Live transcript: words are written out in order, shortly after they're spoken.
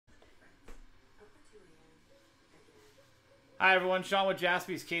Hi everyone, Sean with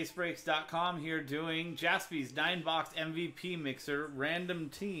Jaspy'S CaseBreaks.com here doing Jaspy'S 9-box MVP Mixer Random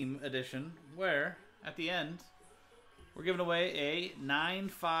Team Edition, where at the end we're giving away a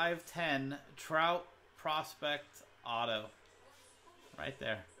 9/5/10 Trout Prospect Auto. Right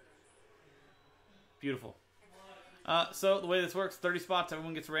there. Beautiful. So the way this works, 30 spots,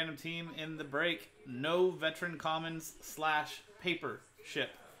 everyone gets a random team in the break. No veteran commons / paper ship.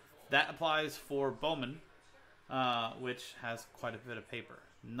 That applies for Bowman. Which has quite a bit of paper.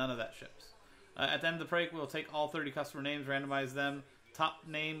 None of that ships. At the end of the break, we'll take all 30 customer names, randomize them. Top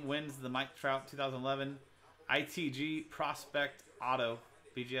name wins the Mike Trout 2011 ITG Prospect Auto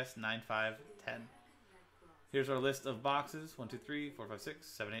BGS 9/5/10. Here's our list of boxes. 1, 2, 3, 4, 5, 6,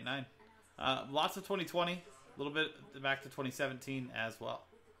 7, 8, 9. Lots of 2020. A little bit back to 2017 as well.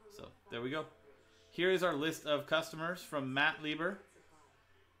 So there we go. Here is our list of customers from Matt Lieber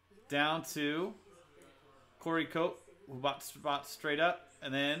down to Corey Cope, who bought spots straight up,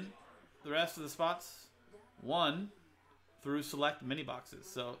 and then the rest of the spots won through select mini boxes.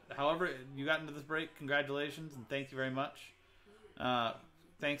 So, however you got into this break, congratulations and thank you very much.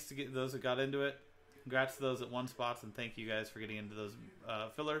 Thanks to those that got into it. Congrats to those that won spots, and thank you guys for getting into those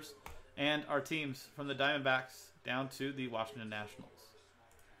fillers. And our teams from the Diamondbacks down to the Washington Nationals.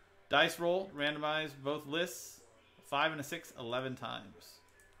 Dice roll, randomize both lists, 5 and a 6, 11 times.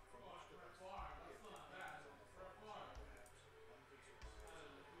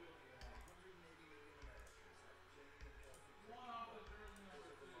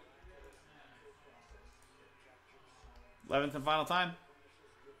 Eleventh and final time.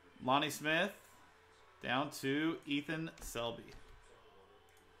 Lonnie Smith down to Ethan Selby.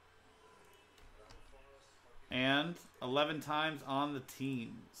 And 11 times on the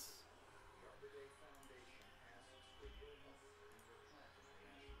teams.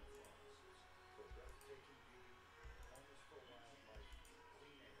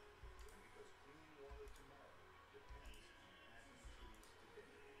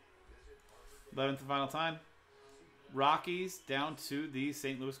 Eleventh and final time. Rockies down to the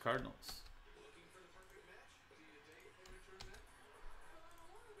St. Louis Cardinals.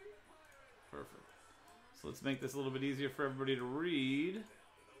 Perfect. So let's make this a little bit easier for everybody to read.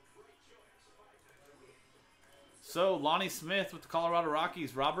 So Lonnie Smith with the Colorado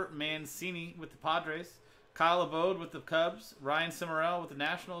Rockies, Robert Mancini with the Padres, Kyle Abode with the Cubs, Ryan Cimarell with the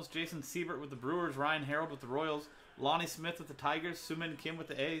Nationals, Jason Siebert with the Brewers, Ryan Harold with the Royals, Lonnie Smith with the Tigers, Suman Kim with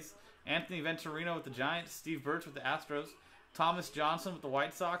the A's, Anthony Venturino with the Giants, Steve Birch with the Astros, Thomas Johnson with the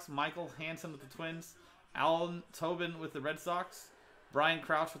White Sox, Michael Hansen with the Twins, Alan Tobin with the Red Sox, Brian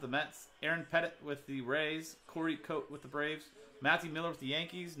Crouch with the Mets, Aaron Pettit with the Rays, Corey Cote with the Braves, Matthew Miller with the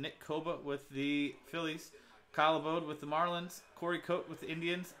Yankees, Nick Koba with the Phillies, Kyle Abode with the Marlins, Corey Cote with the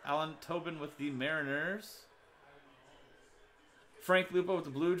Indians, Alan Tobin with the Mariners, Frank Lupo with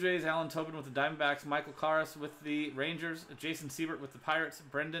the Blue Jays, Alan Tobin with the Diamondbacks, Michael Karras with the Rangers, Jason Siebert with the Pirates,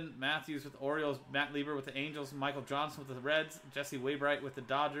 Brendan Matthews with the Orioles, Matt Lieber with the Angels, Michael Johnson with the Reds, Jesse Waybright with the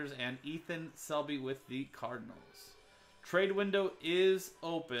Dodgers, and Ethan Selby with the Cardinals. Trade window is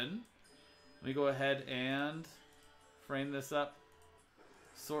open. Let me go ahead and frame this up,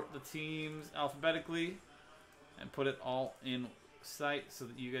 sort the teams alphabetically, and put it all in sight so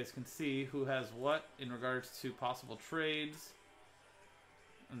that you guys can see who has what in regards to possible trades.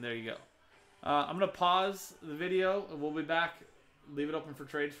 And there you go. I'm going to pause the video. We'll be back. Leave it open for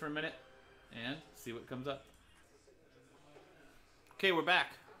trades for a minute and see what comes up. Okay, we're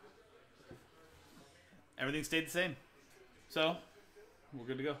back. Everything stayed the same. So, we're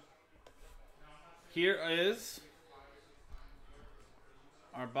good to go. Here is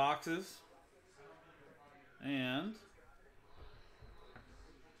our boxes. And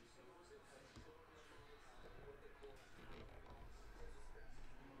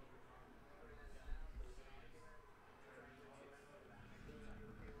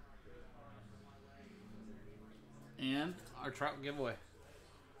our Trout giveaway.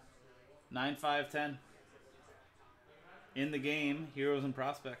 9/5/10. In the game, Heroes and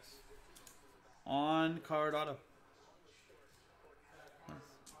Prospects. On card auto.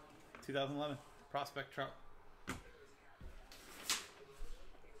 2011 Prospect Trout.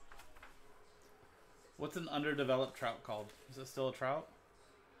 What's an underdeveloped trout called? Is it still a trout?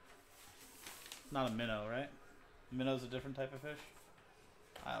 Not a minnow, right? Minnow's a different type of fish?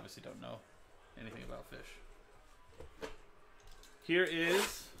 I obviously don't know anything about fish. Here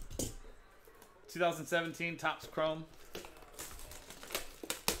is 2017 Topps Chrome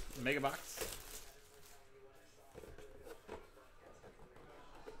Mega Box.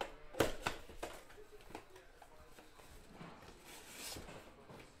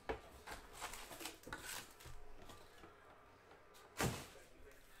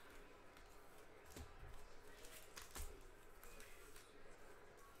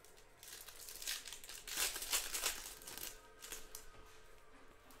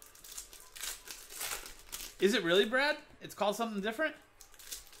 Is it really, Brad? It's called something different?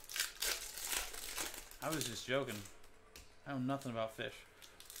 I was just joking. I know nothing about fish.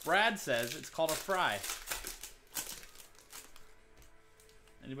 Brad says it's called a fry.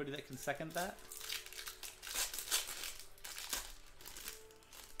 Anybody that can second that?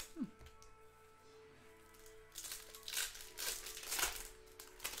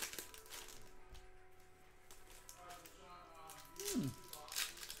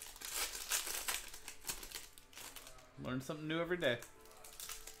 Learn something new every day.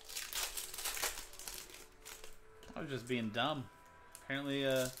 I was just being dumb. Apparently,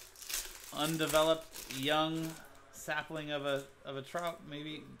 undeveloped young sapling of a trout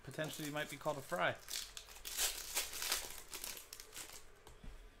maybe potentially might be called a fry.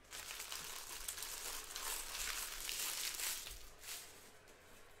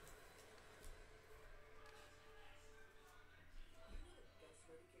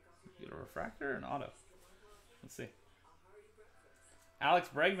 Get a refractor or an auto? Let's see. Alex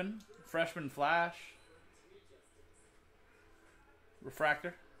Bregman, freshman flash.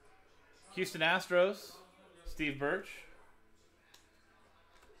 Refractor. Houston Astros, Steve Birch.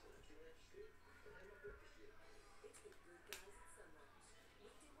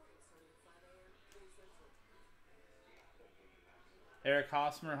 Eric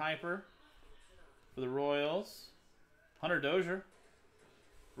Hosmer, hyper for the Royals. Hunter Dozier,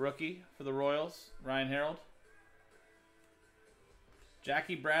 rookie for the Royals. Ryan Harold.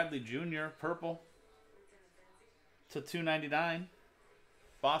 Jackie Bradley Jr., purple to 299.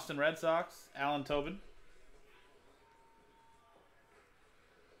 Boston Red Sox, Alan Tobin.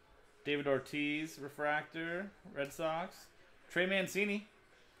 David Ortiz, refractor, Red Sox. Trey Mancini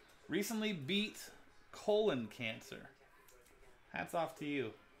recently beat colon cancer. Hats off to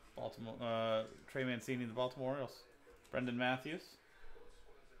you, Baltimore. Trey Mancini, the Baltimore Orioles. Brendan Matthews.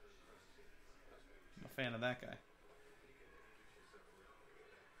 I'm a fan of that guy.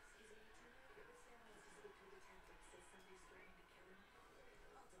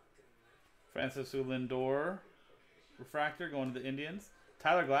 Francisco Lindor, refractor, going to the Indians.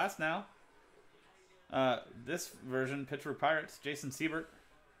 Tyler Glass now. This version, Pittsburgh Pirates, Jason Siebert.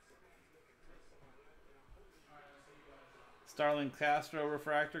 Starling Castro,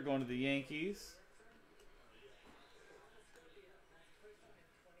 refractor, going to the Yankees.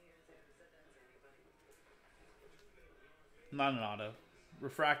 Not an auto.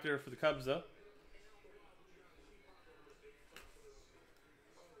 Refractor for the Cubs, though.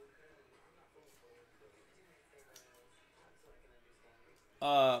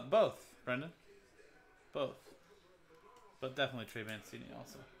 Both, Brendan. Both. But definitely Trey Mancini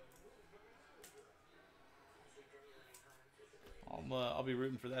also. I'll be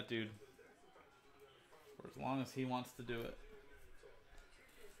rooting for that dude for as long as he wants to do it.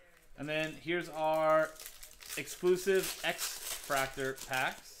 And then here's our exclusive X-Fractor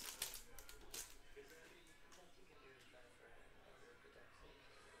packs.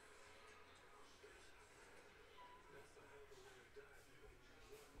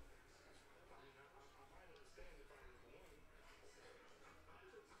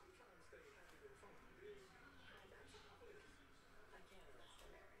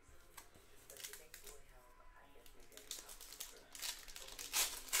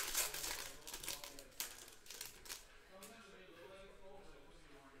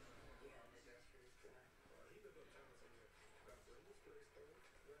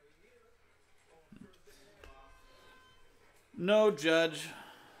 No Judge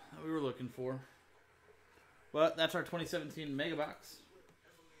that we were looking for. But that's our 2017 Mega Box.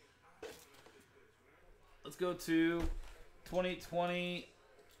 Let's go to 2020.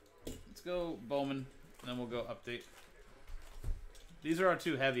 Let's go Bowman, and then we'll go update. These are our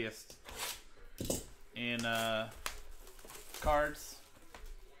two heaviest in cards.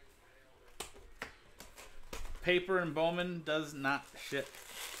 Paper and Bowman does not ship.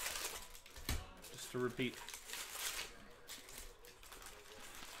 Just to repeat.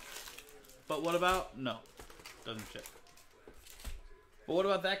 But what about? No. Doesn't ship. But what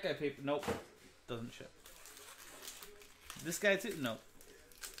about that guy, paper? Nope. Doesn't ship. This guy too? Nope.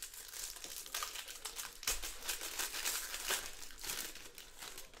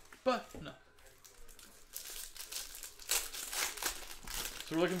 But, no.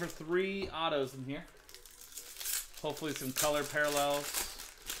 So we're looking for 3 autos in here. Hopefully some color parallels.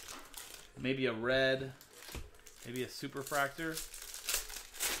 Maybe a red. Maybe a superfractor.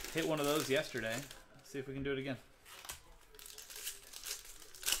 Hit one of those yesterday. Let's see if we can do it again.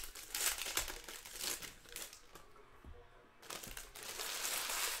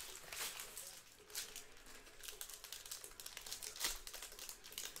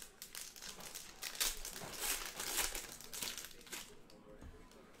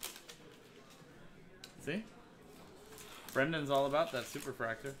 See? Brendan's all about that super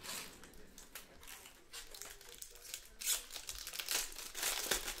fractor.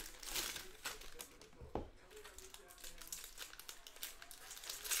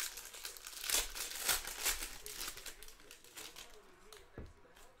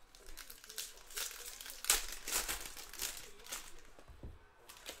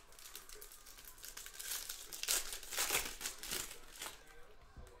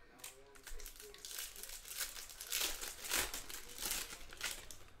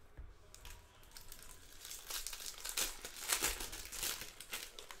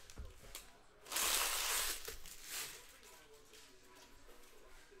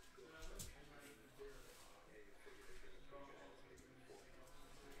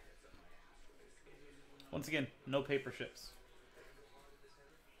 Once again, no paper ships.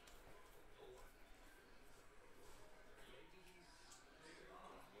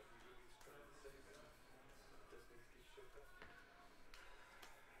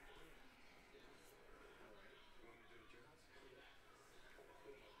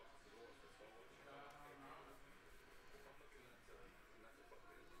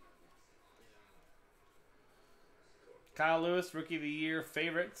 Kyle Lewis, Rookie of the Year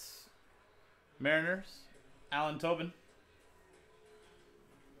favorites. Mariners, Alan Tobin.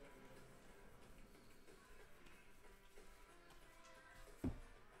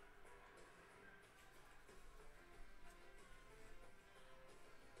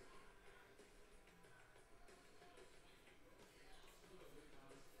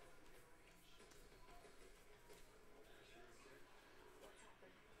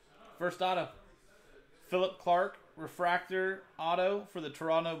 First auto. Philip Clark, refractor auto for the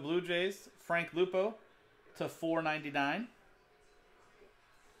Toronto Blue Jays. Frank Lupo to $4.99.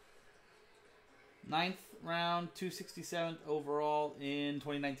 9th round, 267th overall in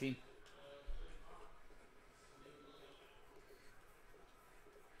 2019.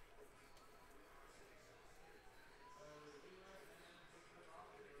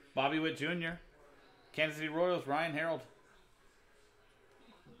 Bobby Witt Jr. Kansas City Royals, Ryan Harold.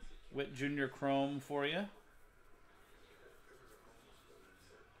 Witt Jr. Chrome for you.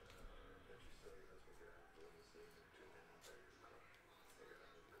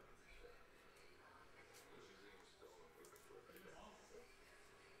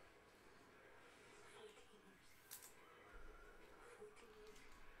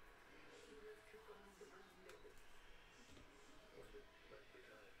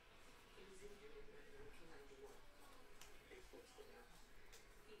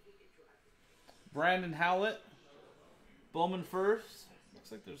 Brandon Howlett, Bowman first.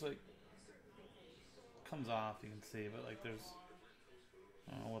 Looks like there's like, comes off, you can see, but like there's,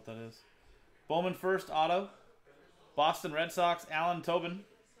 I don't know what that is. Bowman first auto. Boston Red Sox, Alan Tobin.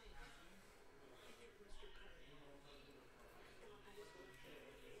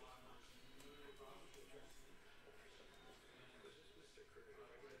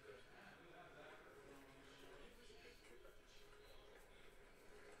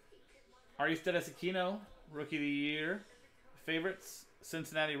 Aristides Aquino, Rookie of the Year. Favorites,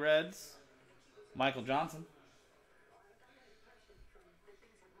 Cincinnati Reds, Michael Johnson.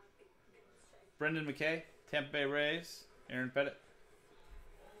 Brendan McKay, Tampa Bay Rays, Aaron Pettit.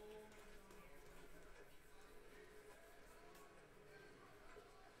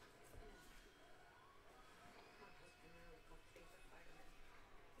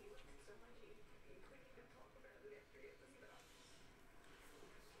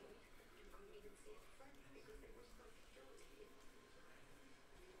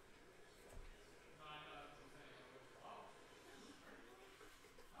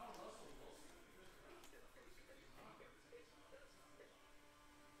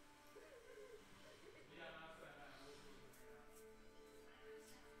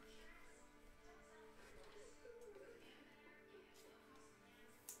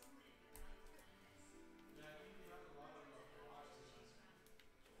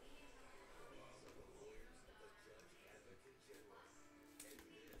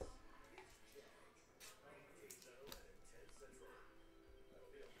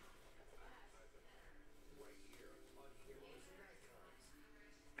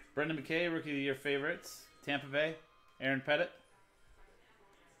 Brendan McKay, Rookie of the Year favorites, Tampa Bay, Aaron Pettit.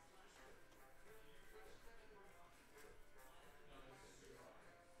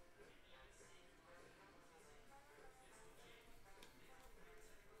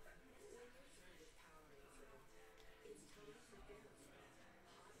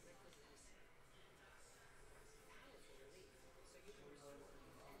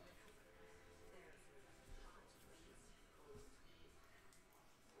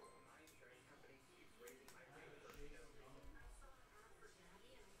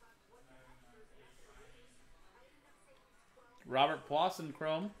 Robert Poisson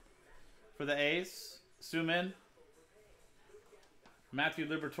Chrome for the A's. Sumin. Matthew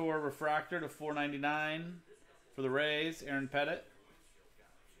Liberatore Refractor to 499 for the Rays. Aaron Pettit.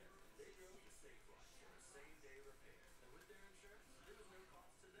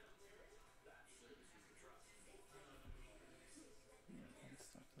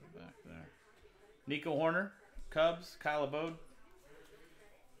 Back there. Nico Horner, Cubs. Kyle Abode.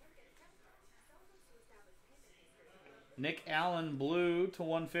 Nick Allen Blue to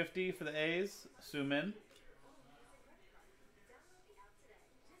 150 for the A's. Sumin.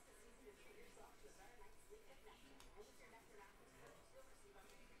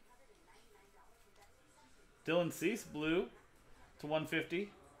 Dylan Cease Blue to 150.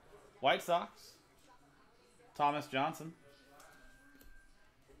 White Sox. Thomas Johnson.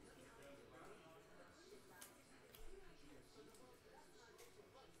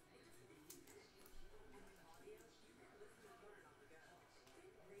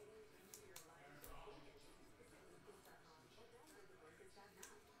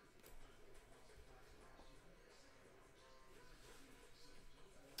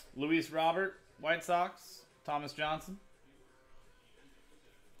 Luis Robert, White Sox. Thomas Johnson.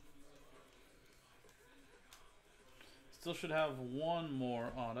 Still should have one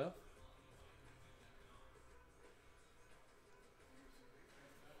more auto.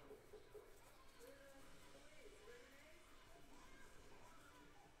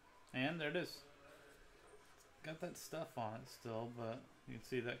 And there it is. Got that stuff on it still, but you can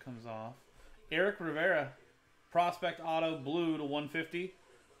see that comes off. Eric Rivera, Prospect Auto Blue to 150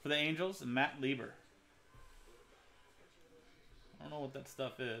 for the Angels, and Matt Lieber. I don't know what that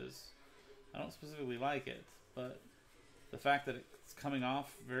stuff is. I don't specifically like it, but the fact that it's coming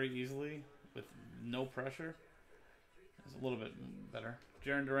off very easily with no pressure is a little bit better.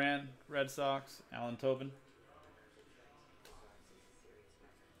 Jarren Duran, Red Sox. Alan Tobin.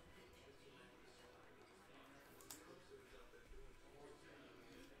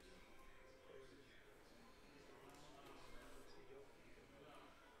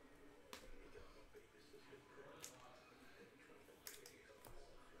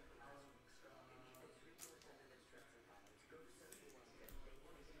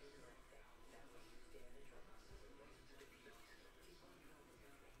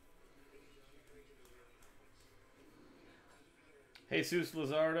 Jesus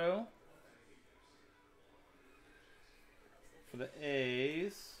Luzardo for the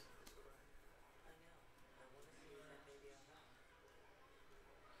A's.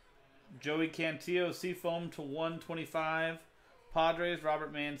 Joey Cantillo Seafoam to 125. Padres,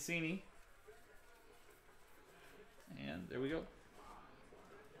 Robert Mancini. And there we go.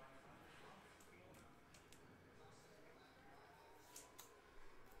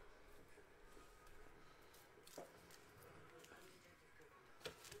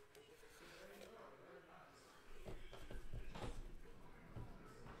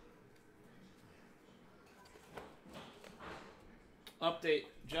 Update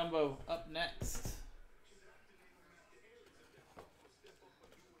Jumbo up next.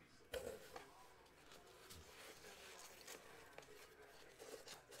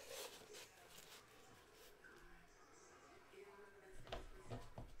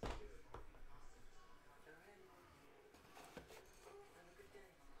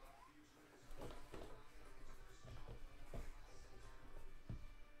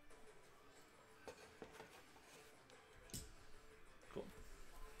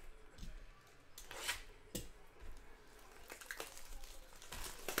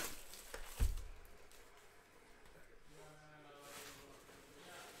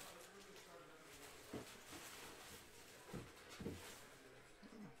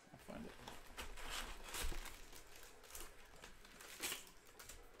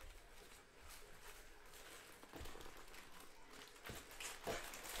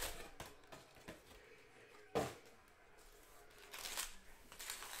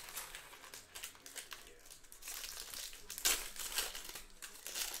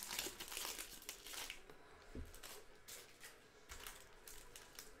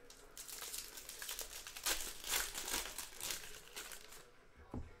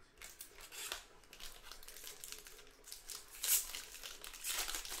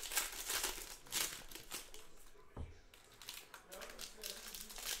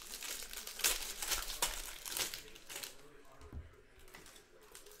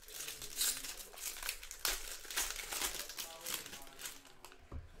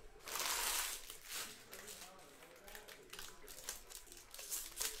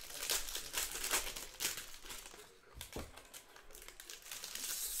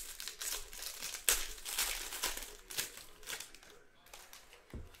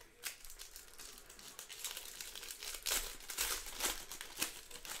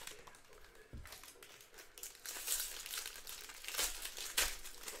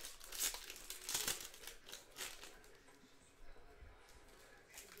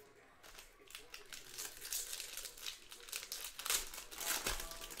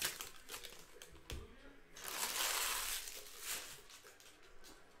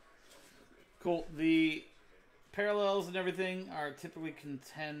 Cool. The parallels and everything are typically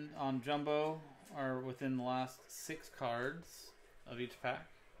contend on Jumbo are within the last 6 cards of each pack.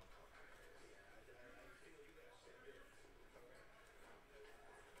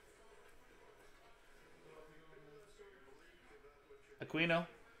 Aquino,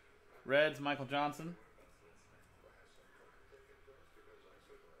 Reds, Michael Johnson.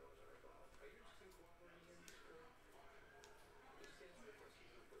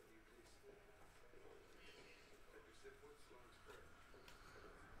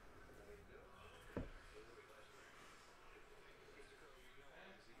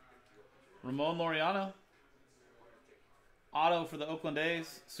 Ramon Laureano. Auto for the Oakland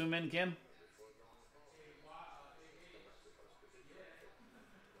A's, Soo-Min Kim.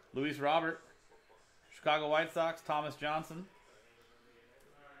 Luis Robert. Chicago White Sox, Thomas Johnson.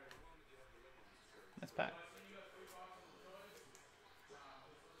 Nice pack.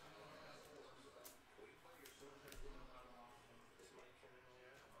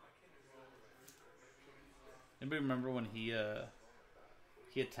 Anybody remember when he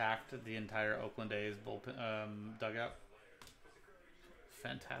attacked the entire Oakland A's bullpen dugout?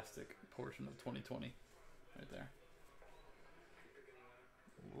 Fantastic portion of 2020 right there.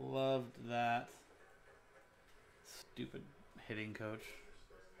 Loved that. Stupid hitting coach.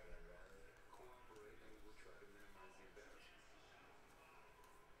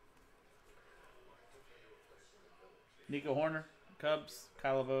 Nico Horner, Cubs,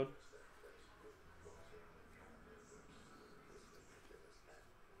 Kyle Avode.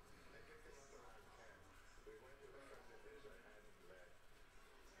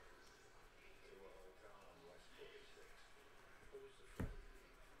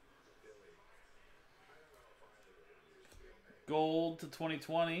 Gold to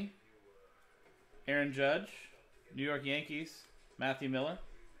 2020. Aaron Judge, New York Yankees, Matthew Miller.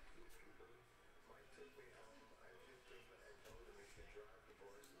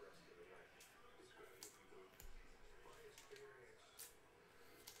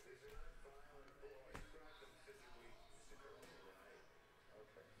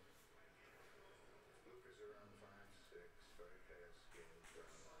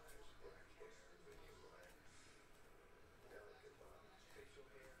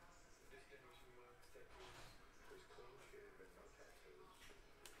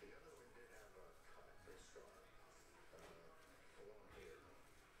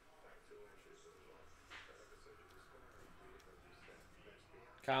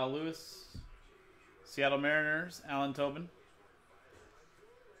 Kyle Lewis, Seattle Mariners, Alan Tobin.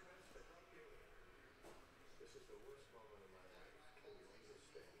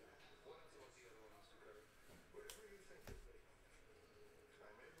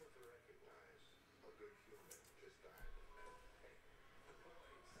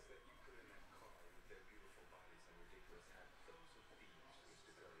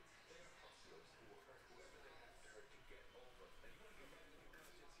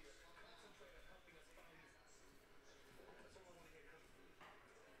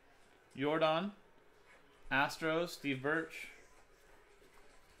 Jordan, Astros, Steve Birch.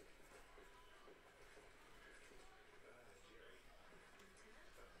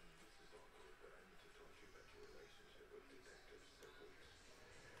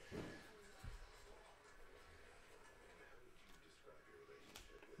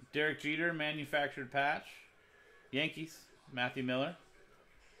 Derek Jeter, manufactured patch. Yankees, Matthew Miller.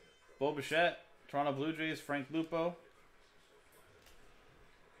 Bo Bichette, Toronto Blue Jays, Frank Lupo.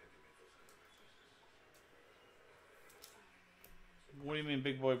 What do you mean,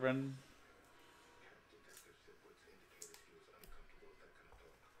 big boy, Brendan?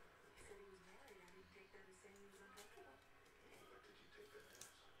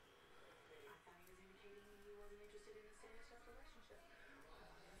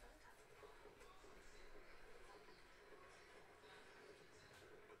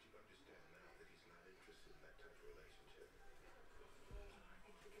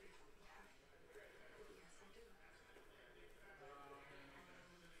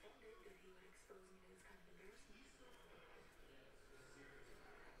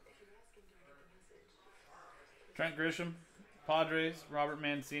 Trent Grisham, Padres, Robert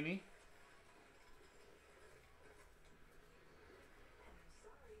Mancini.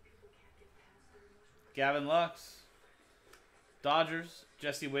 Gavin Lux, Dodgers,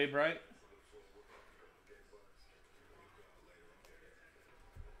 Jesse Waybright.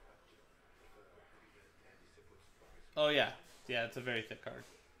 Oh, yeah. Yeah, it's a very thick card.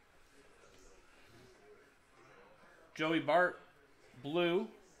 Joey Bart, blue.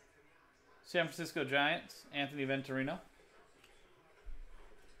 San Francisco Giants, Anthony Venturino.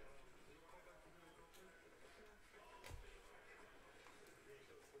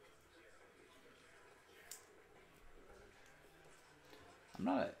 I'm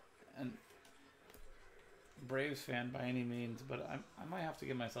not an Braves fan by any means, but I might have to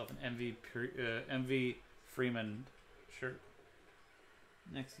get myself an MV Freeman shirt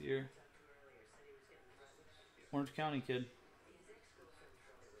next year. Orange County kid.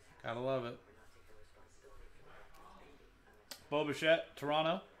 Gotta love it. Bo Bichette,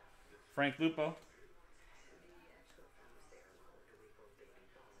 Toronto. Frank Lupo.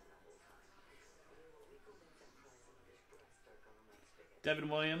 Devin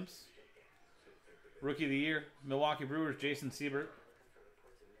Williams. Rookie of the Year. Milwaukee Brewers, Jason Siebert.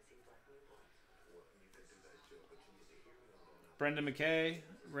 Brendan McKay,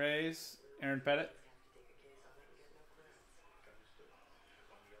 Rays, Aaron Pettit.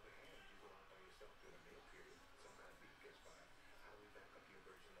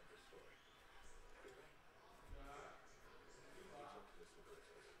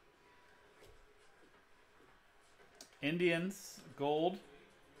 Indians, gold,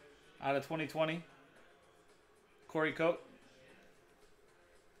 out of 2020. Corey Coate.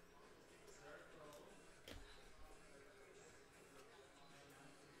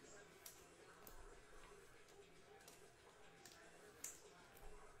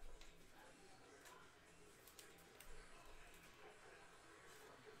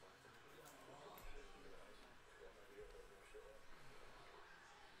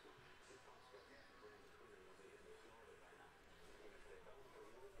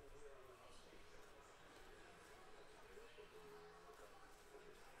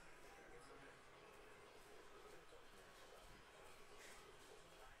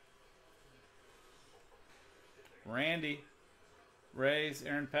 Randy, Rays,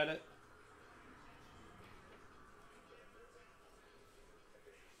 Aaron Pettit.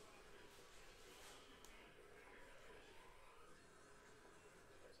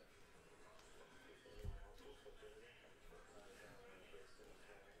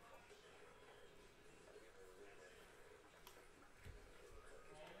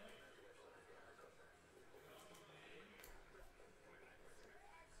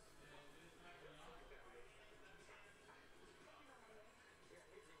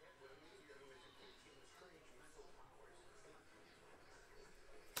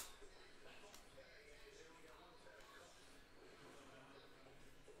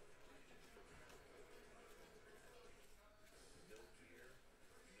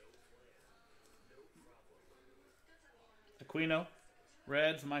 Aquino,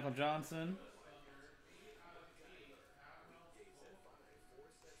 Reds, Michael Johnson.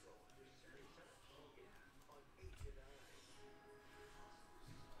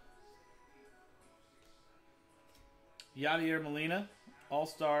 Yadier Molina,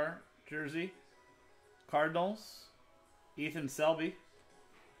 All-Star jersey. Cardinals, Ethan Selby.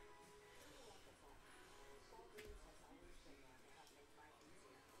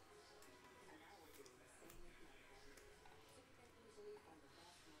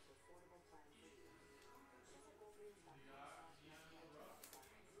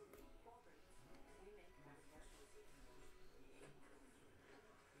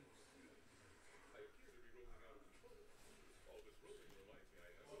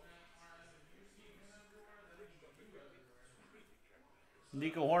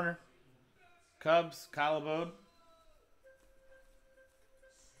 Nico Horner, Cubs, Kyle Abode.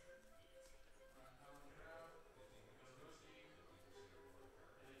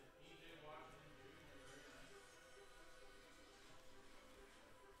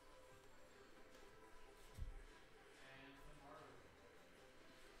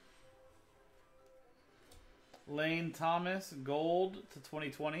 Lane Thomas, gold to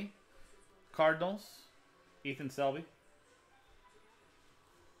 2020. Cardinals, Ethan Selby.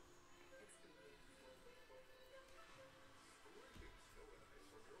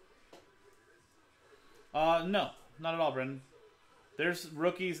 No, not at all, Brendan. There's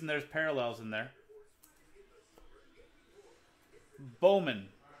rookies and there's parallels in there. Bowman.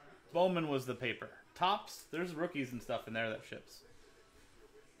 Bowman was the paper. Tops, there's rookies and stuff in there that ships.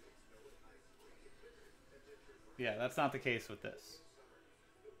 Yeah, that's not the case with this.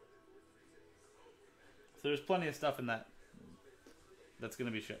 So there's plenty of stuff in that that's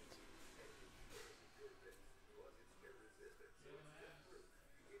going to be shipped.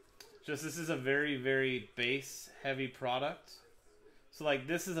 Just this is a very, very base heavy product. So like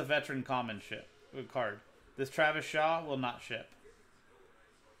this is a veteran common card. This Travis Shaw will not ship.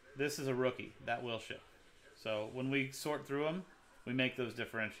 This is a rookie that will ship. So when we sort through them, we make those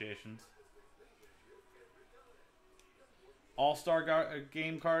differentiations. All-Star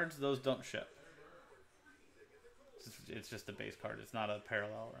game cards, those don't ship. It's just a base card. It's not a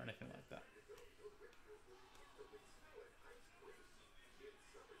parallel or anything like that.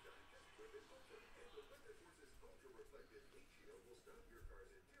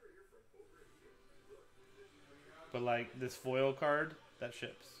 But like this foil card, that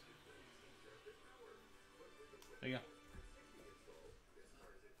ships. There you go.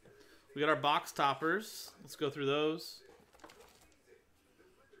 We got our box toppers. Let's go through those.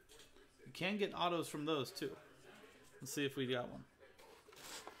 You can get autos from those too. Let's see if we got one.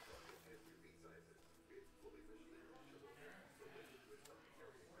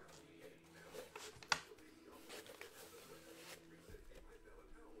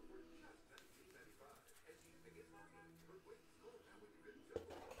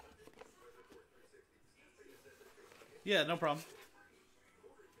 Yeah, no problem.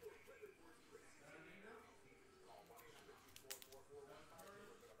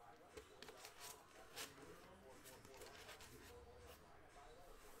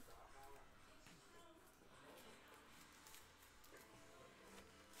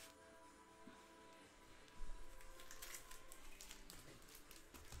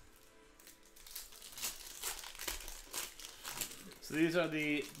 So these are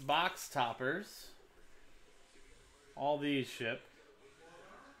the box toppers. All these ship.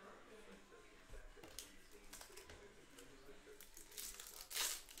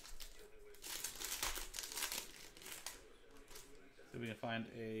 See if we can find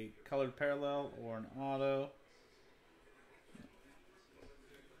a colored parallel or an auto.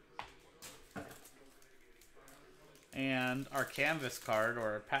 And our canvas card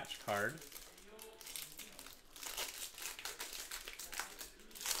or our patch card.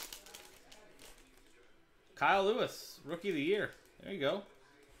 Kyle Lewis, Rookie of the Year. There you go.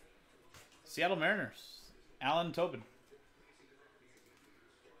 Seattle Mariners, Alan Tobin.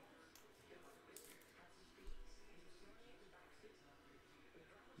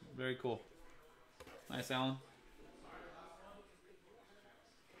 Very cool. Nice, Alan.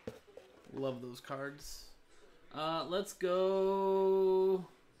 Love those cards. Let's go.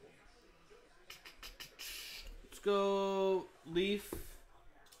 Let's go Leaf.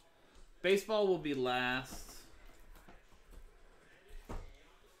 Baseball will be last.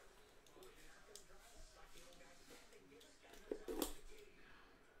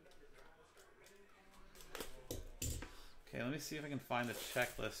 Okay, let me see if I can find the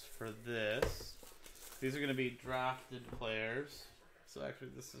checklist for this. These are going to be drafted players. So actually,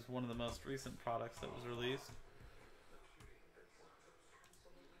 this is one of the most recent products that was released.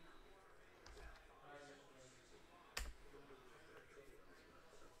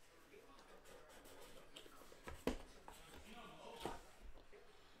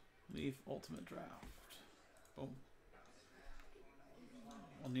 Leaf Ultimate Draft. Boom.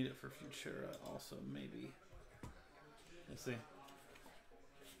 I'll need it for Futura also, maybe. Let's see.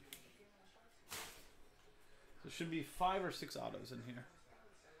 There should be 5 or 6 autos in here.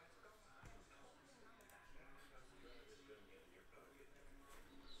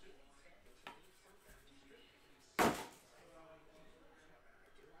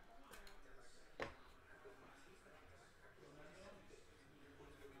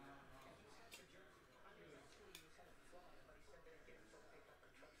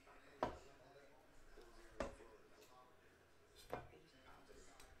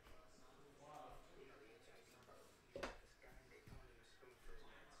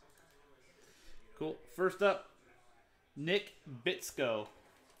 Cool. First up, Nick Bitsko.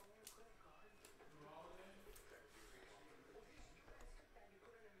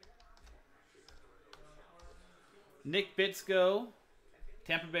 Nick Bitsko,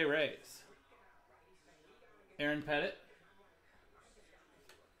 Tampa Bay Rays. Aaron Pettit.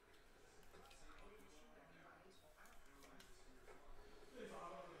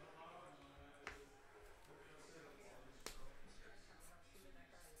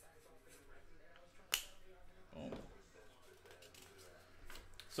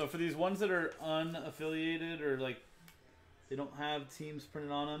 So for these ones that are unaffiliated or like they don't have teams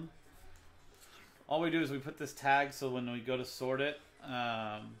printed on them, all we do is we put this tag so when we go to sort it,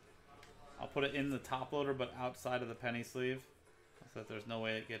 I'll put it in the top loader but outside of the penny sleeve so that there's no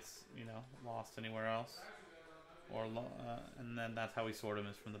way it gets, you know, lost anywhere else. Or and then that's how we sort them,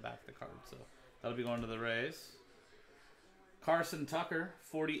 is from the back of the card. So that'll be going to the Rays. Carson Tucker,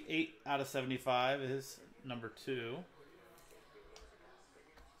 48 out of 75 is number 2.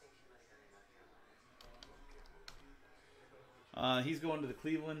 He's going to the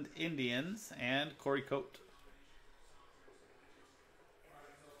Cleveland Indians and Corey Coate.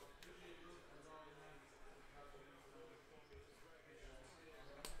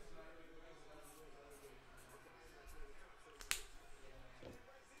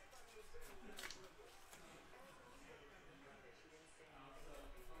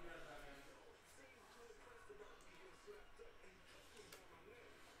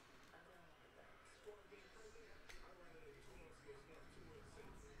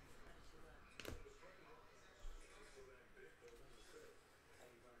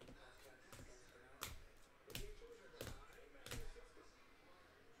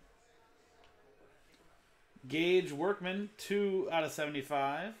 Gage Workman, 2 out of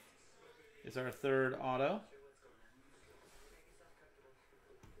 75 is our third auto.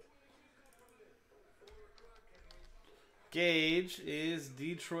 Gage is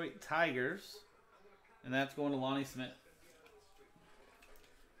Detroit Tigers, and that's going to Lonnie Smith.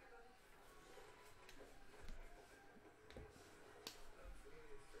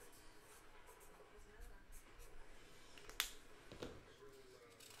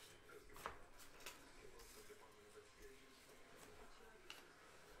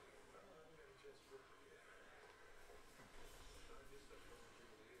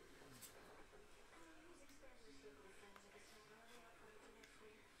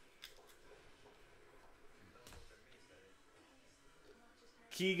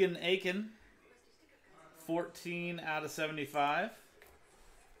 Keegan Aiken, 14 out of 75.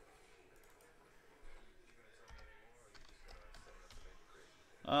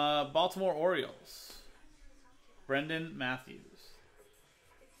 Baltimore Orioles, Brendan Matthews.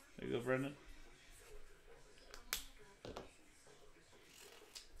 There you go, Brendan.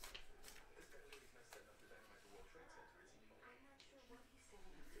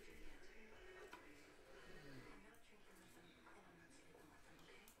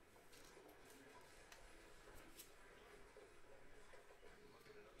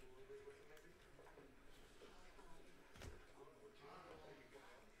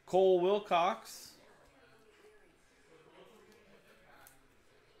 Cole Wilcox.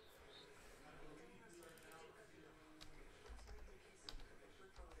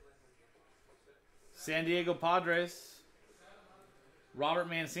 San Diego Padres, Robert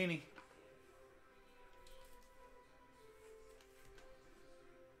Mancini.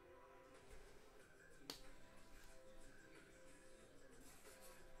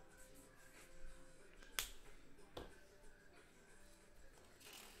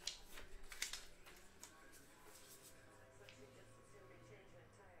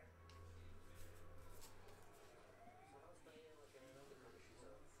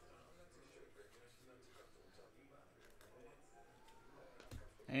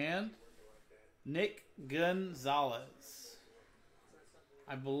 And Nick Gonzalez.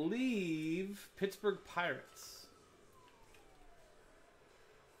 I believe Pittsburgh Pirates.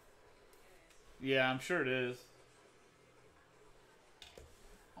 Yeah, I'm sure it is.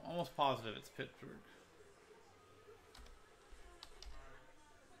 I'm almost positive it's Pittsburgh.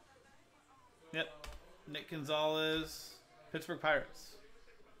 Yep. Nick Gonzalez, Pittsburgh Pirates.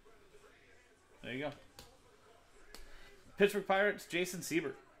 There you go. Pittsburgh Pirates, Jason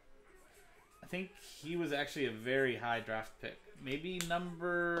Siebert. I think he was actually a very high draft pick. Maybe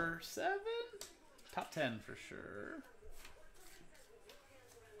number 7? Top 10 for sure.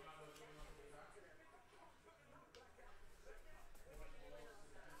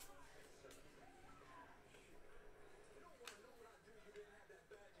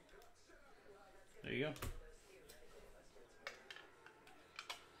 There you go.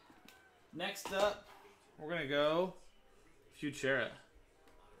 Next up, we're going to go Futura.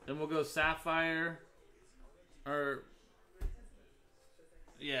 Then we'll go Sapphire. Or,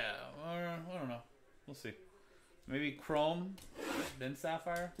 yeah, I don't know. We'll see. Maybe Chrome, then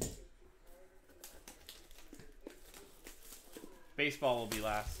Sapphire. Baseball will be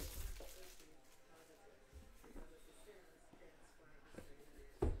last.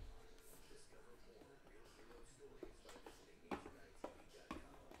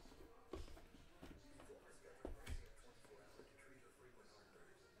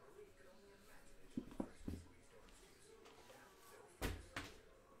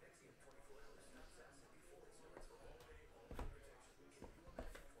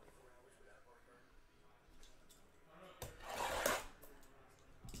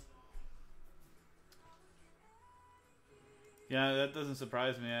 Yeah, that doesn't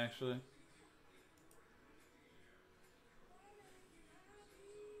surprise me, actually.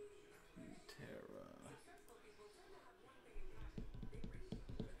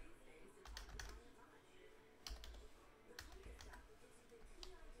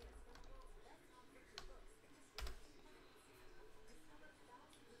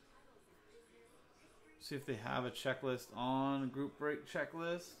 See if they have a checklist on group break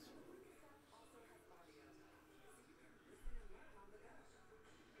checklist.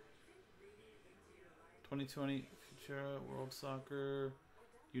 (2020) Futura World Soccer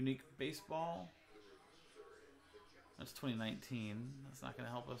Unique Baseball. That's 2019. That's not going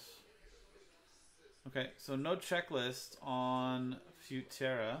to help us. Okay, so no checklist on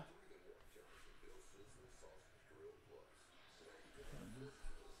Futura.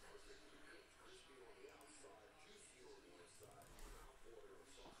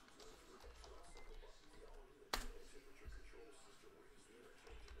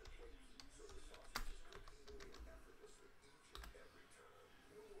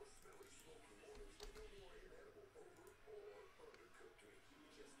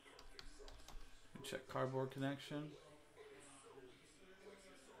 Check cardboard connection.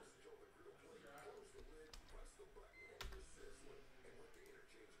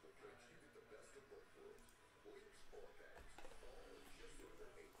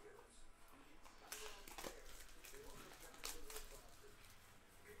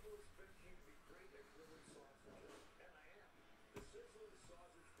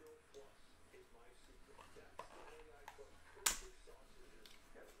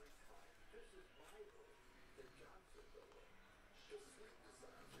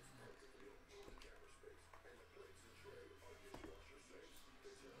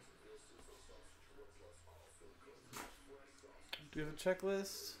 Do we have a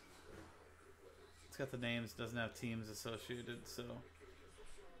checklist? It's got the names, doesn't have teams associated, so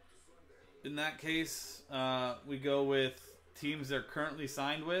in that case, we go with teams they're currently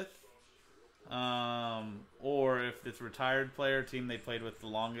signed with, or if it's a retired player, team they played with the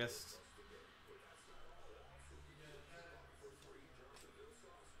longest.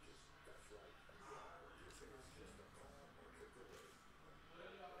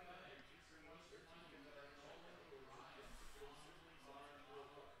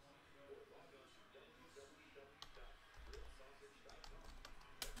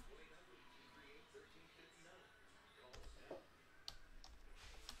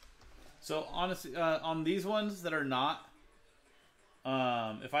 So honestly, on these ones that are not,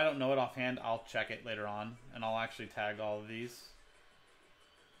 if I don't know it offhand, I'll check it later on, and I'll actually tag all of these,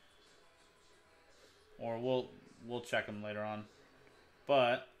 or we'll check them later on,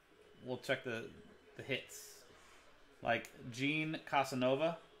 but we'll check the hits, like Gene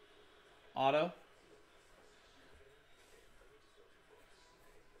Casanova, auto,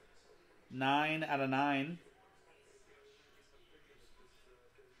 9/9.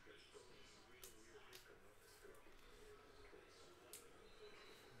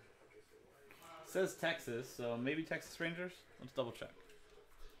 Says Texas, so maybe Texas Rangers. Let's double check.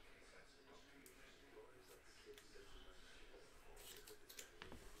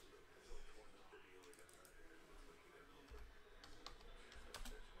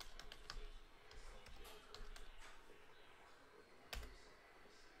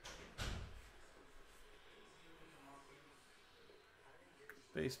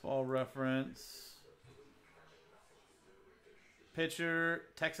 Baseball reference. Pitcher,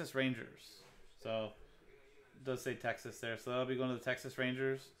 Texas Rangers. So, it does say Texas there. So, that'll be going to the Texas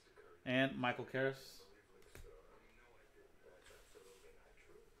Rangers. And Michael Karras.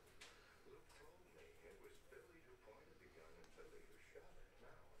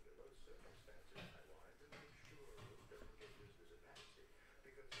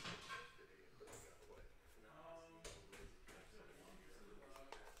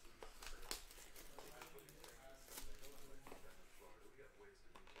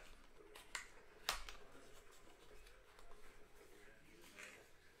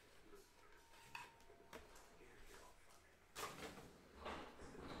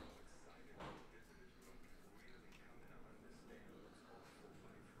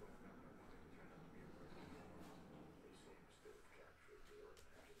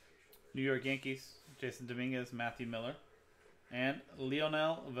 New York Yankees, Jason Dominguez, Matthew Miller. And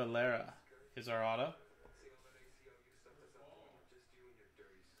Leonel Valera is our auto.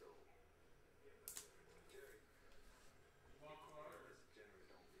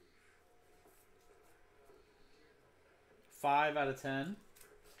 Five out of 10.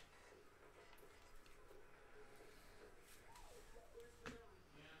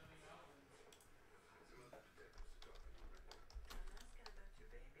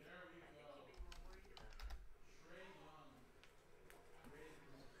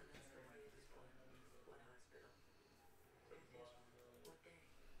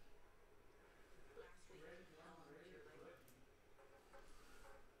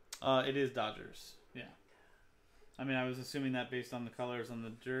 It is Dodgers. Yeah. I mean, I was assuming that based on the colors on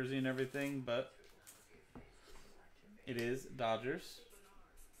the jersey and everything, but it is Dodgers,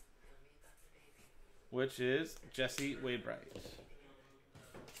 which is Jesse Waybright.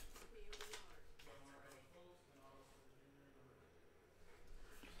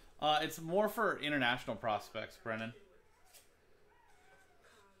 It's more for international prospects, Brennan.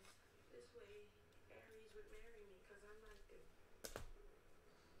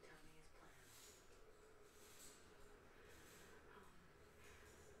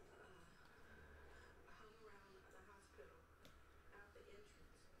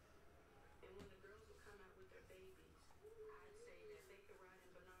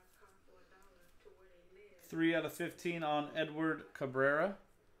 Three out of 15 on Edward Cabrera.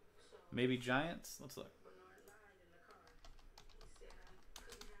 Maybe Giants. Let's look.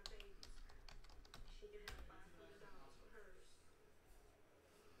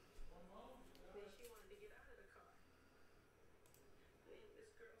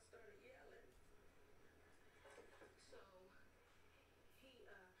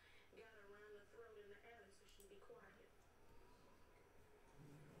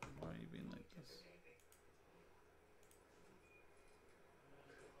 Why are you being like this?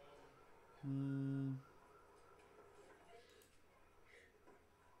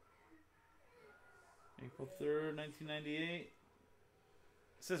 April 3rd, 1998. It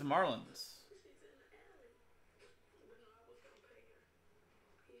says Marlins.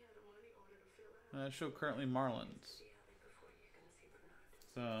 Show currently Marlins.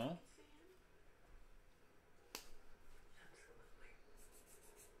 So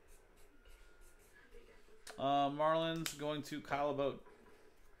Marlins going to Kyle Boat.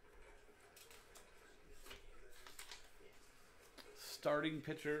 Starting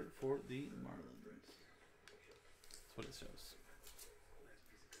pitcher for the Marlins. That's what it shows.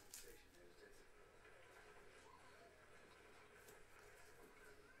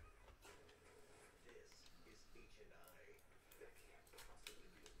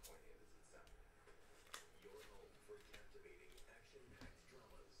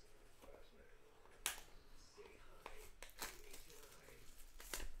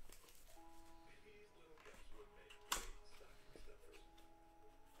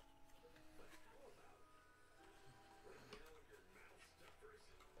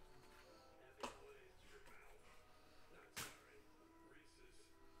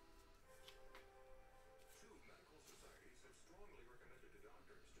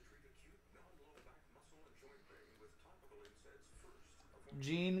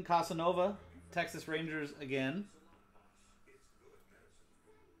 Gene Casanova, Texas Rangers again.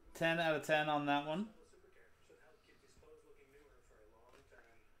 10 out of 10 on that one.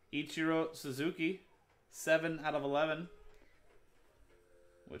 Ichiro Suzuki, 7 out of 11.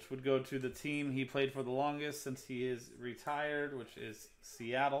 Which would go to the team he played for the longest since he is retired, which is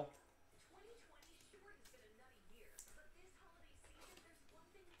Seattle.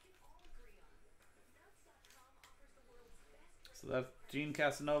 So that Gene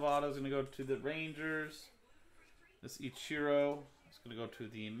Casanova auto is going to go to the Rangers. This Ichiro is going to go to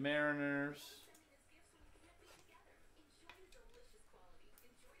the Mariners.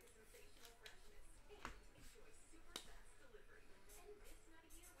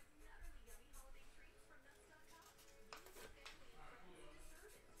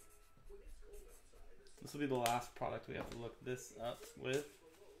 This will be the last product we have to look this up with.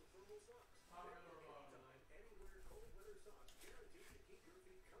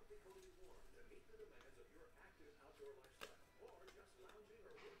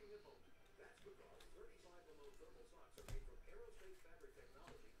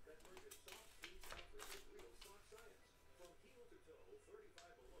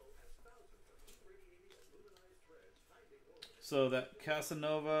 So that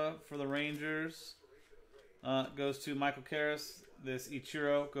Casanova for the Rangers goes to Michael Karras. This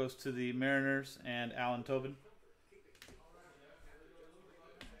Ichiro goes to the Mariners and Alan Tobin.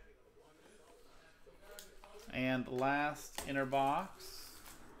 And last inner box.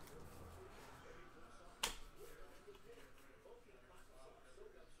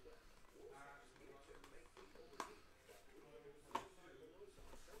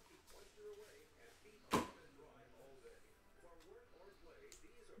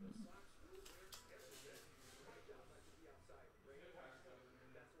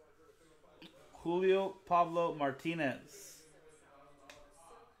 Julio Pablo Martinez.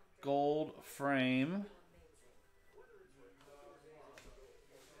 Gold frame.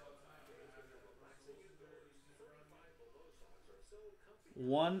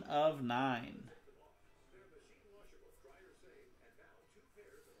 One of 9.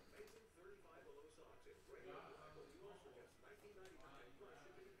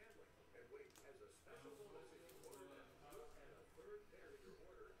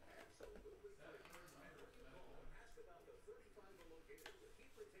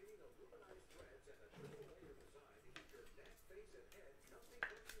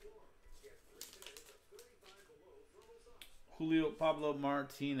 Julio Pablo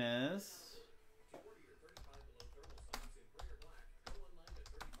Martinez.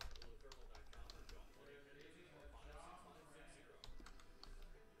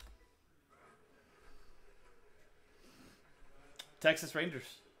 Texas Rangers.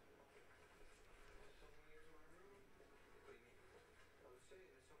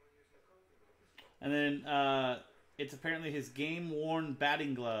 And then it's apparently his game-worn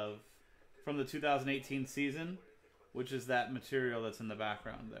batting glove from the 2018 season, which is that material that's in the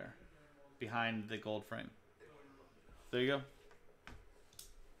background there, behind the gold frame. There you go.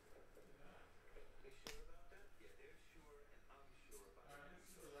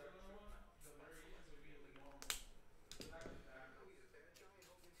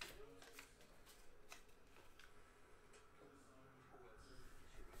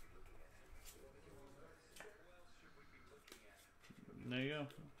 There you go.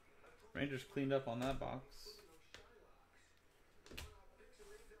 Rangers cleaned up on that box.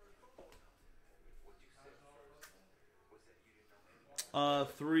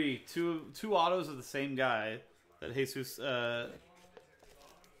 Three. Two autos of the same guy. That Jesus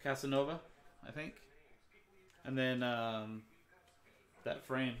Casanova, I think. And then that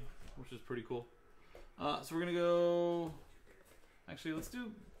frame, which is pretty cool. So we're going to go... Actually, let's do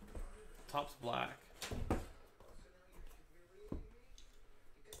Topps Black.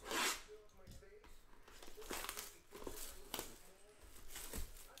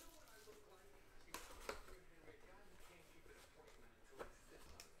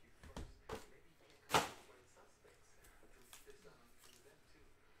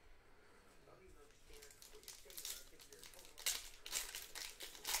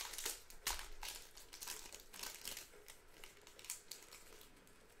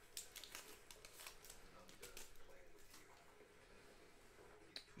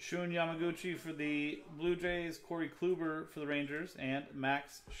 Shun Yamaguchi for the Blue Jays, Corey Kluber for the Rangers, and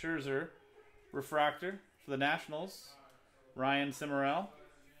Max Scherzer, refractor for the Nationals, Ryan Cimarel.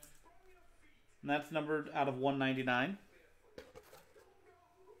 And that's numbered out of 199.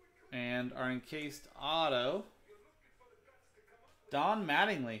 And our encased auto, Don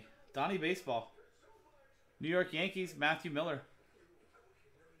Mattingly, Donnie Baseball. New York Yankees, Matthew Miller.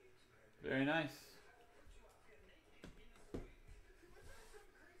 Very nice.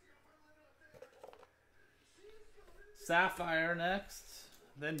 Sapphire next,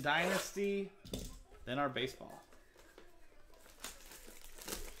 then Dynasty, then our baseball.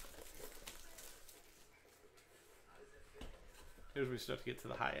 Here's where we start to get to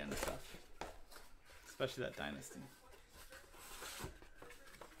the high end stuff, especially that Dynasty.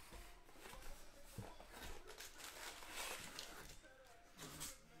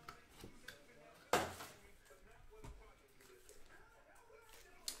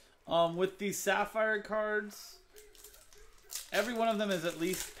 With these Sapphire cards, every one of them is at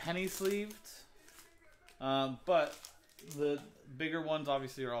least penny sleeved, but the bigger ones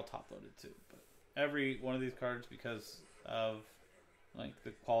obviously are all top loaded too. But every one of these cards, because of like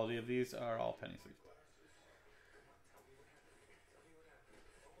the quality of these, are all penny sleeved.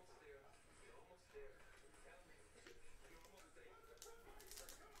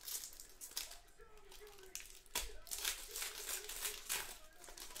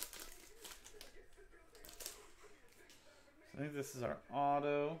 I think this is our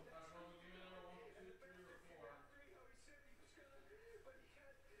auto.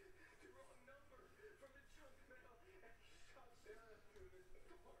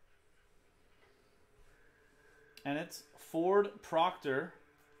 And it's Ford Proctor.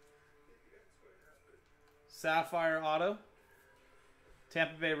 Sapphire auto.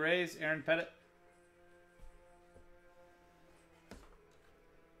 Tampa Bay Rays, Aaron Pettit.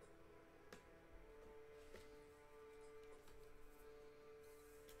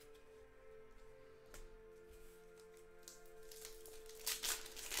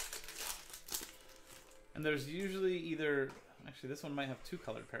 And there's usually either... Actually, this one might have two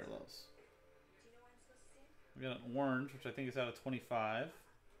colored parallels. We got an orange, which I think is out of 25.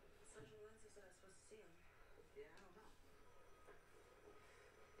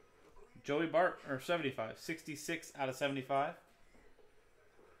 Joey Bart, or 75. 66 out of 75.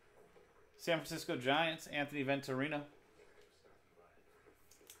 San Francisco Giants, Anthony Venturino.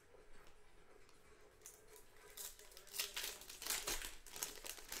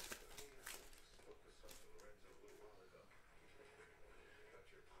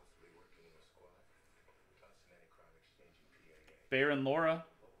 Baron Laura.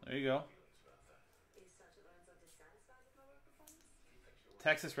 There you go.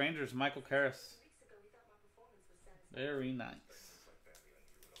 Texas Rangers, Michael Karras. Very nice.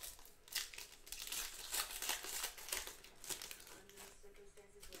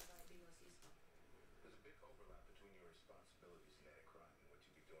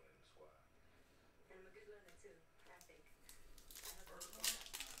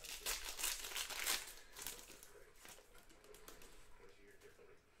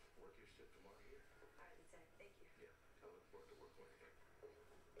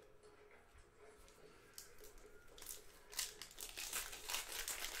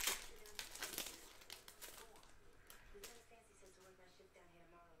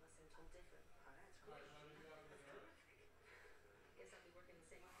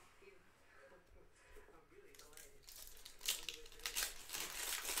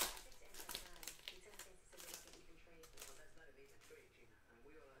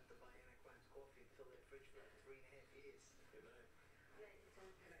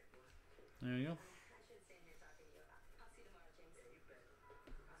 There you go.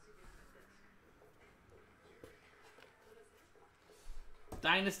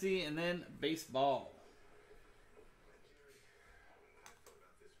 Dynasty, and then baseball.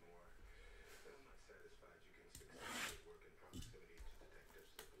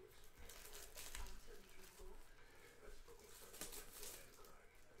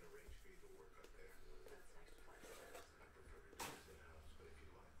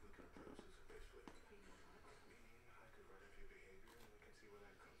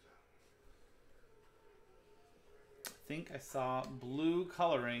 I think I saw blue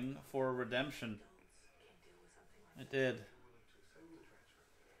coloring for redemption. I did.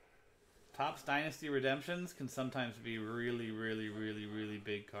 Topps Dynasty redemptions can sometimes be really, really, really, really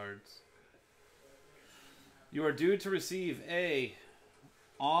big cards. You are due to receive a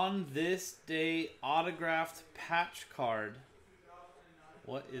on this day autographed patch card.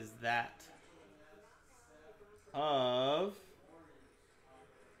 What is that? Of...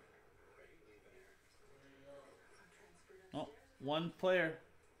 oh, one player.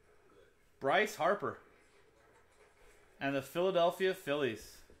 Bryce Harper. And the Philadelphia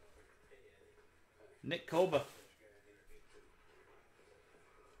Phillies. Nick Koba.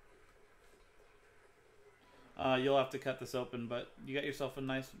 You'll have to cut this open, but you got yourself a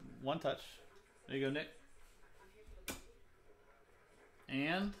nice one touch. There you go, Nick.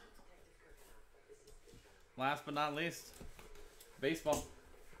 And last but not least, baseball.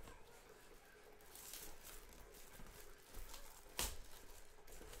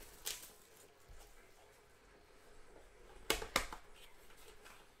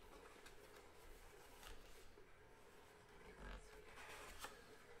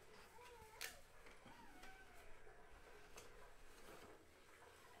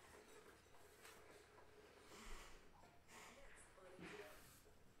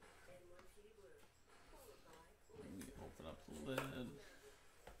 Open up the lid.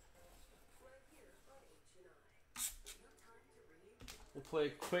 We'll play a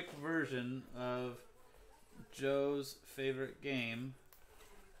quick version of Joe's favorite game,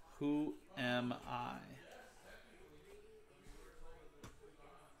 Who Am I?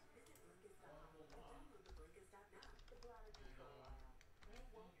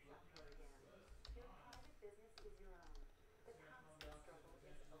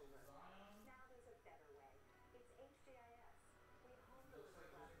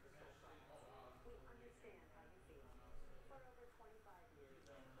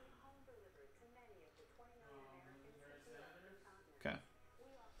 Okay.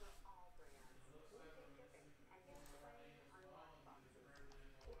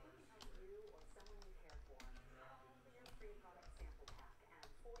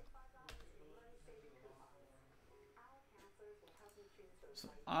 So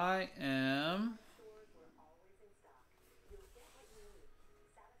I am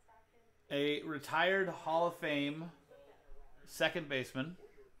a retired Hall of Fame second baseman.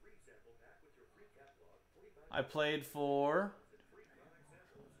 I played for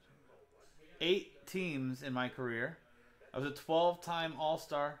 8 teams in my career. I was a 12-time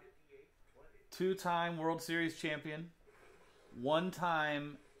All-Star, 2-time World Series champion,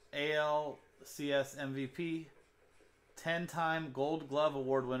 1-time ALCS MVP, 10-time Gold Glove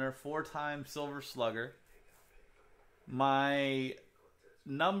Award winner, 4-time Silver Slugger. My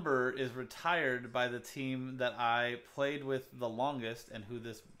number is retired by the team that I played with the longest and who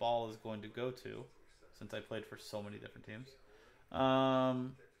this ball is going to go to, since I played for so many different teams.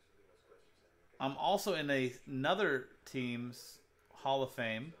 I'm also in another team's Hall of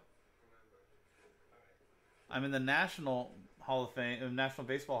Fame. I'm in the National Hall of Fame, National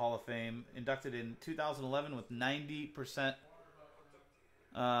Baseball Hall of Fame, inducted in 2011 with 90%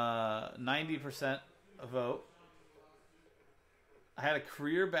 vote. I had a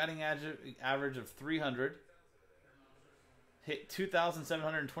career batting average of 300. Hit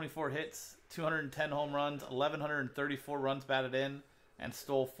 2,724 hits, 210 home runs, 1,134 runs batted in, and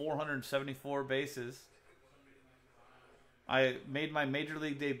stole 474 bases. I made my major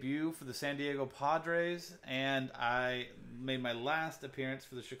league debut for the San Diego Padres, and I made my last appearance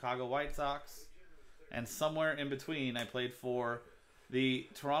for the Chicago White Sox. And somewhere in between, I played for the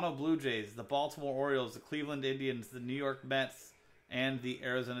Toronto Blue Jays, the Baltimore Orioles, the Cleveland Indians, the New York Mets, and the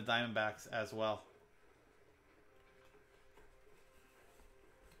Arizona Diamondbacks as well.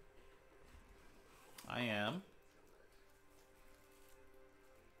 I am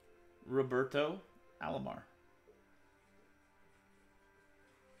Roberto Alomar.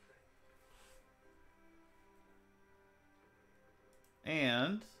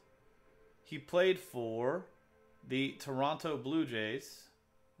 And he played for the Toronto Blue Jays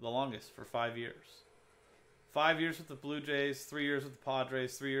the longest, for 5 years. 5 years with the Blue Jays, 3 years with the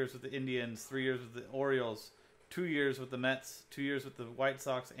Padres, 3 years with the Indians, 3 years with the Orioles, 2 years with the Mets, 2 years with the White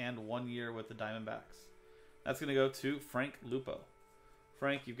Sox, and 1 year with the Diamondbacks. That's going to go to Frank Lupo.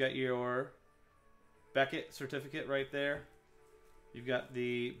 Frank, you've got your Beckett certificate right there. You've got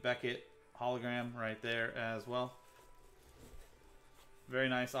the Beckett hologram right there as well. Very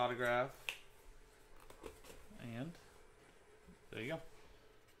nice autograph. And there you go.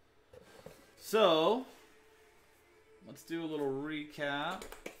 So, let's do a little recap.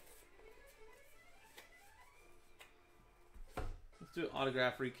 Let's do an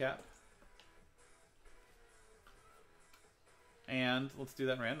autograph recap. And let's do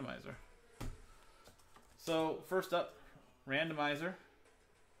that randomizer. So, first up, randomizer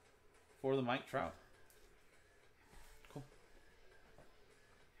for the Mike Trout. Cool.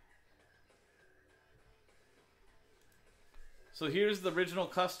 So here's the original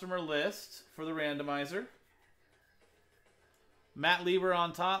customer list for the randomizer. Matt Lieber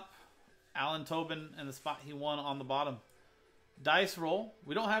on top, Alan Tobin and the spot he won on the bottom. Dice roll.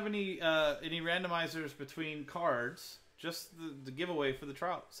 We don't have any randomizers between cards, just the giveaway for the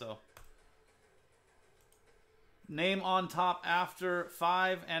Trout. So name on top after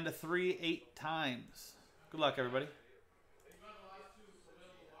 5 and a 3 8 times. Good luck, everybody.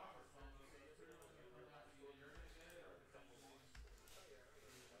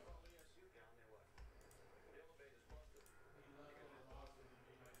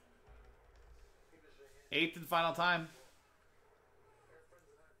 Eighth and final time.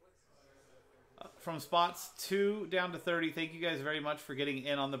 From spots 2 down to 30. Thank you guys very much for getting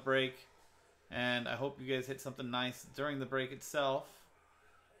in on the break. And I hope you guys hit something nice during the break itself.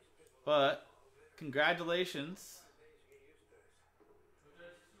 But congratulations,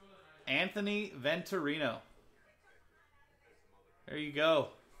 Anthony Venturino. There you go.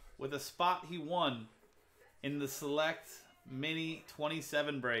 With a spot he won in the Select Mini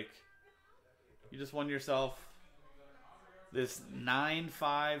 27 break. You just won yourself this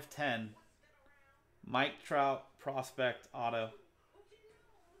 9/5/10 Mike Trout Prospect Auto.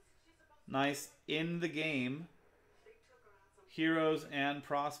 Nice in the game. Heroes and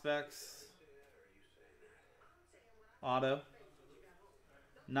Prospects Auto.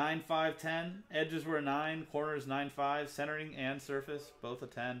 9/5/10. Edges were a 9. Corners 9/5. Centering and surface both a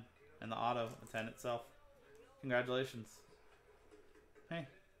 10. And the auto a 10 itself. Congratulations. Hey,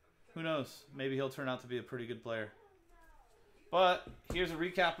 who knows? Maybe he'll turn out to be a pretty good player. But here's a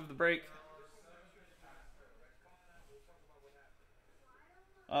recap of the break.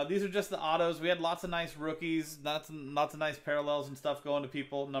 These are just the autos. We had lots of nice rookies, lots of nice parallels and stuff going to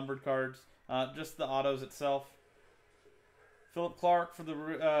people, numbered cards. Just the autos itself. Philip Clark for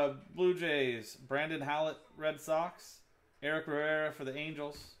the Blue Jays. Brandon Hallett, Red Sox. Eric Rivera for the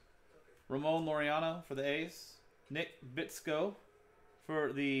Angels. Ramon Laureano for the A's. Nick Bitsko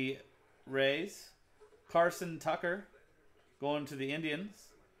for the Rays. Carson Tucker going to the Indians.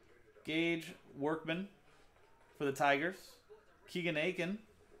 Gage Workman for the Tigers. Keegan Aiken,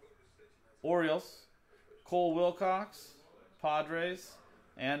 Orioles. Cole Wilcox, Padres.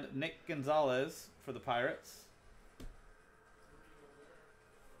 And Nick Gonzalez for the Pirates.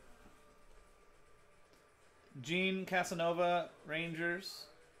 Gene Casanova, Rangers.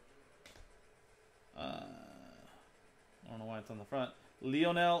 I don't know why it's on the front.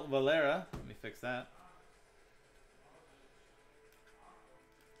 Lionel Valera. Let me fix that.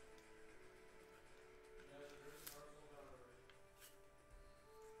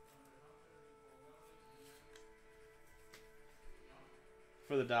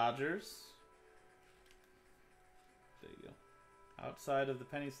 For the Dodgers. There you go. Outside of the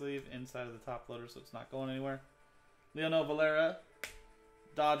penny sleeve, inside of the top loader, so it's not going anywhere. Lionel Valera,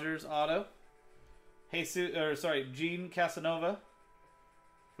 Dodgers auto. Gene Casanova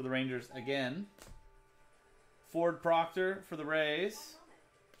for the Rangers again. Ford Proctor for the Rays.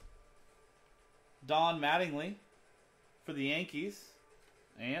 Don Mattingly for the Yankees.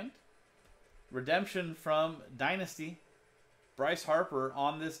 And redemption from Dynasty, Bryce Harper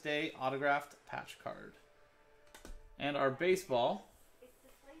on this day, autographed patch card. And our baseball,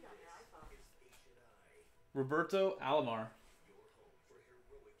 Roberto Alomar.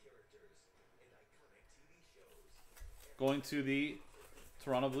 Going to the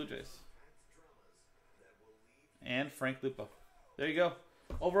Toronto Blue Jays. And Frank Lupo. There you go.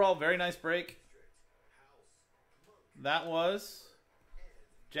 Overall, very nice break. That was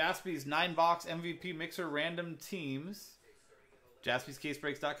Jaspy'S 9-box MVP Mixer Random Teams.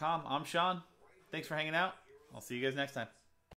 JaspysCaseBreaks.com. I'm Sean. Thanks for hanging out. I'll see you guys next time.